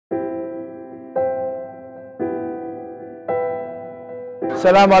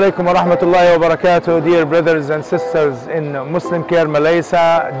Assalamu alaikum wa rahmatullahi wa barakatuh, dear brothers and sisters in Muslim Care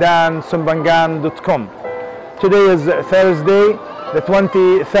Malaysia-Palestin. Today is Thursday, the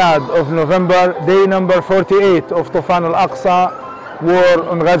 23rd of November, day number 48 of Tufan al-Aqsa war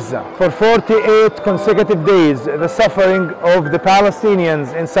on Gaza. For 48 consecutive days, the suffering of the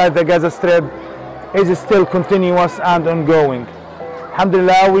Palestinians inside the Gaza Strip is still continuous and ongoing.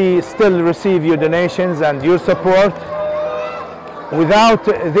 Alhamdulillah, we still receive your donations and your support. Without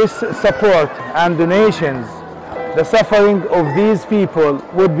this support and donations, the suffering of these people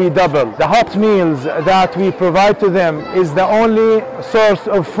would be double. The hot meals that we provide to them is the only source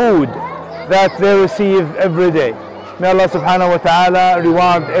of food that they receive every day. May Allah subhanahu wa ta'ala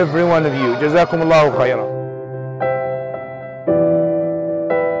reward every one of you. Jazakumullahu khairan.